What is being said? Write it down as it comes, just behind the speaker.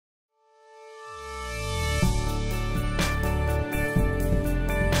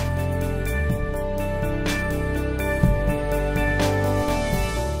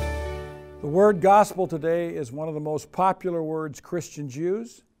word gospel today is one of the most popular words Christians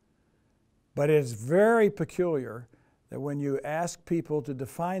use, but it is very peculiar that when you ask people to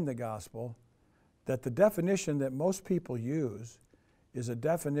define the gospel, that the definition that most people use is a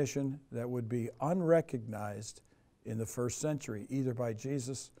definition that would be unrecognized in the first century, either by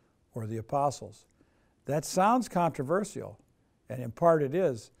Jesus or the apostles. That sounds controversial, and in part it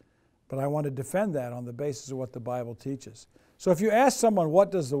is, but I want to defend that on the basis of what the Bible teaches. So if you ask someone,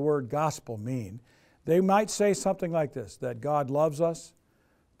 what does the word gospel mean? They might say something like this, that God loves us,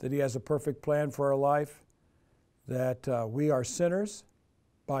 that He has a perfect plan for our life, that we are sinners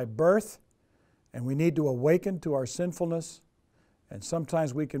by birth, and we need to awaken to our sinfulness. And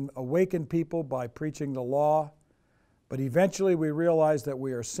sometimes we can awaken people by preaching the law, but eventually we realize that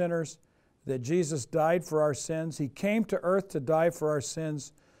we are sinners, that Jesus died for our sins. He came to earth to die for our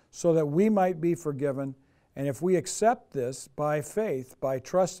sins so that we might be forgiven. And if we accept this by faith, by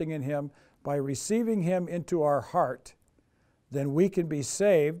trusting in Him, by receiving Him into our heart, then we can be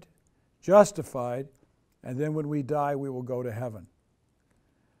saved, justified, and then when we die, we will go to heaven.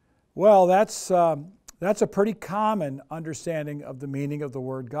 Well, that's a pretty common understanding of the meaning of the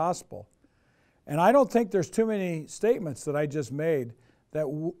word gospel. And I don't think there's too many statements that I just made that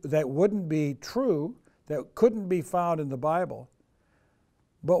wouldn't be true, that couldn't be found in the Bible.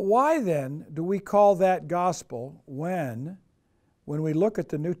 But why then do we call that gospel when we look at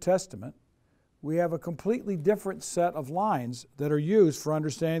the New Testament, we have a completely different set of lines that are used for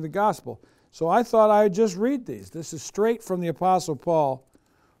understanding the gospel? So I thought I would just read these. This is straight from the Apostle Paul,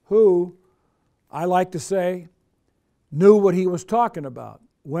 who, I like to say, knew what he was talking about.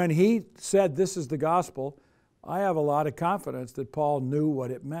 When he said this is the gospel, I have a lot of confidence that Paul knew what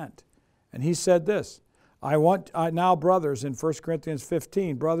it meant. And he said this, now, brothers, in 1 Corinthians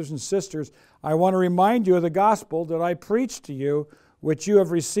 15, brothers and sisters, I want to remind you of the gospel that I preached to you, which you have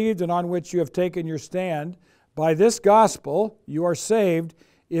received and on which you have taken your stand. By this gospel you are saved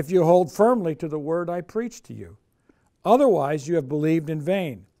if you hold firmly to the word I preached to you. Otherwise you have believed in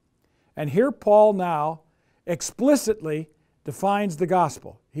vain. And here Paul now explicitly defines the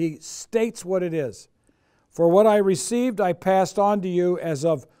gospel. He states what it is. For what I received I passed on to you as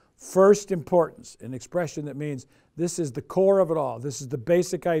of first importance, an expression that means this is the core of it all. This is the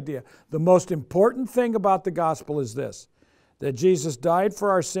basic idea. The most important thing about the gospel is this, that Jesus died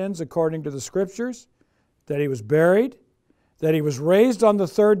for our sins according to the Scriptures, that He was buried, that He was raised on the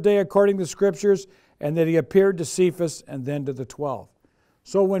third day according to the Scriptures, and that He appeared to Cephas and then to the 12.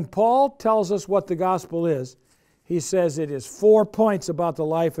 So when Paul tells us what the gospel is, he says it is 4 points about the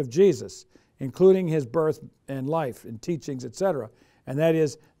life of Jesus, including His birth and life and teachings, etc. And that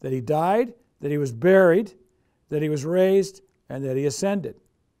is that He died, that He was buried, that He was raised, and that He ascended.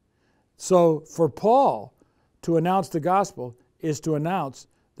 So for Paul to announce the gospel is to announce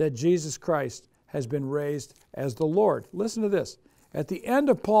that Jesus Christ has been raised as the Lord. Listen to this. At the end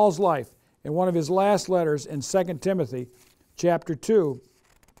of Paul's life, in one of his last letters in 2 Timothy chapter 2,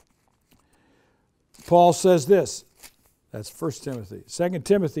 Paul says this. That's 1 Timothy. 2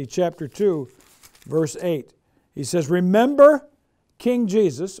 Timothy chapter 2, verse 8. He says, remember King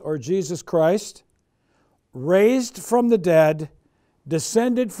Jesus, or Jesus Christ, raised from the dead,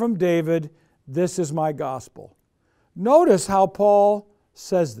 descended from David, this is my gospel. Notice how Paul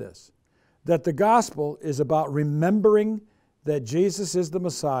says this, that the gospel is about remembering that Jesus is the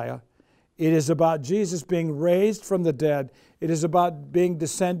Messiah. It is about Jesus being raised from the dead. It is about being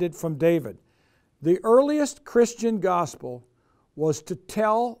descended from David. The earliest Christian gospel was to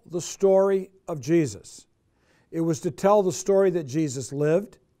tell the story of Jesus. It was to tell the story that Jesus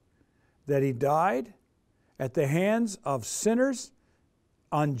lived, that He died at the hands of sinners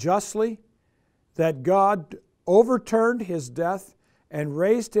unjustly, that God overturned His death and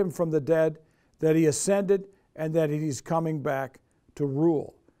raised Him from the dead, that He ascended, and that He's coming back to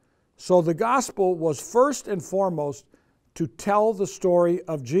rule. So the gospel was first and foremost to tell the story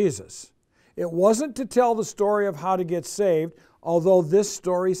of Jesus. It wasn't to tell the story of how to get saved, although this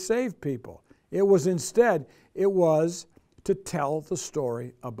story saved people. It was to tell the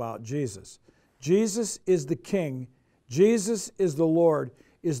story about Jesus. Jesus is the King. Jesus is the Lord,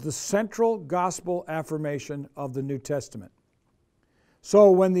 is the central gospel affirmation of the New Testament.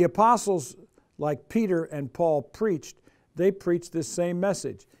 So when the apostles like Peter and Paul preached, they preached this same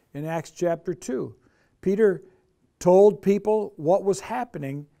message. In Acts chapter 2, Peter told people what was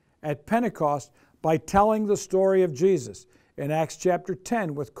happening at Pentecost by telling the story of Jesus. In Acts chapter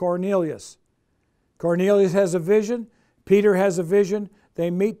 10 with Cornelius. Cornelius has a vision. Peter has a vision.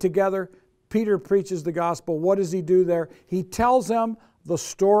 They meet together. Peter preaches the gospel. What does he do there? He tells them the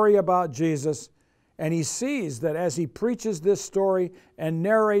story about Jesus, And he sees that as he preaches this story and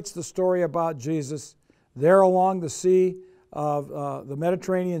narrates the story about Jesus, there along the sea of the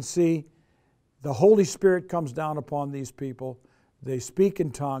Mediterranean Sea, the Holy Spirit comes down upon these people. They speak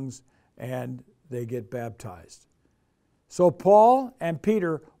in tongues and they get baptized. So Paul and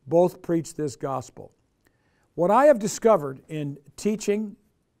Peter both preach this gospel. What I have discovered in teaching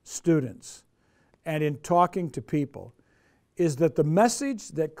students and in talking to people is that the message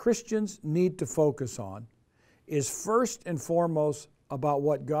that Christians need to focus on is first and foremost about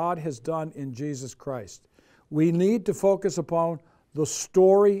what God has done in Jesus Christ. We need to focus upon the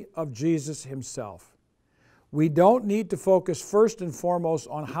story of Jesus himself. We don't need to focus first and foremost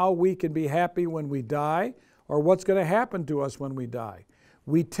on how we can be happy when we die or what's going to happen to us when we die.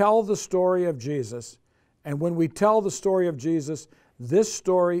 We tell the story of Jesus, and when we tell the story of Jesus, this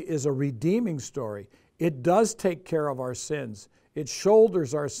story is a redeeming story. It does take care of our sins. It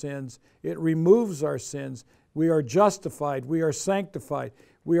shoulders our sins. It removes our sins. We are justified. We are sanctified.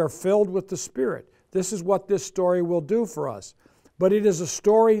 We are filled with the Spirit. This is what this story will do for us. But it is a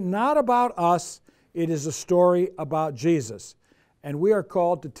story not about us. It is a story about Jesus. And we are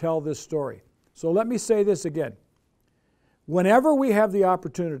called to tell this story. So let me say this again. Whenever we have the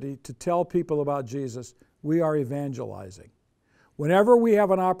opportunity to tell people about Jesus, we are evangelizing. Whenever we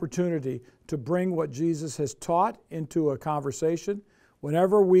have an opportunity to bring what Jesus has taught into a conversation,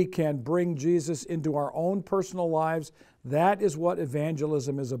 whenever we can bring Jesus into our own personal lives, that is what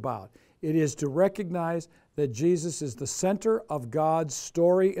evangelism is about. It is to recognize that Jesus is the center of God's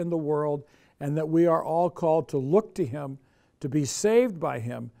story in the world and that we are all called to look to Him, to be saved by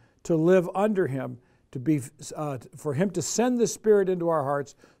Him, to live under Him, for Him to send the Spirit into our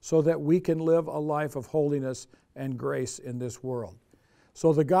hearts so that we can live a life of holiness and grace in this world.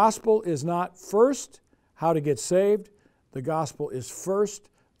 So the gospel is not first how to get saved. The gospel is first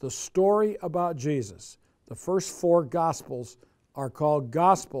the story about Jesus. The first 4 gospels are called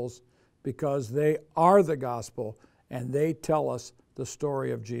gospels because they are the gospel and they tell us the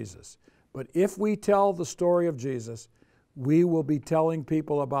story of Jesus. But if we tell the story of Jesus, we will be telling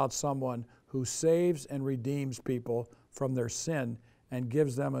people about someone who saves and redeems people from their sin and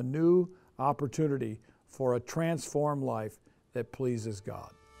gives them a new opportunity for a transformed life that pleases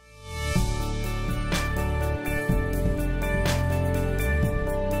God.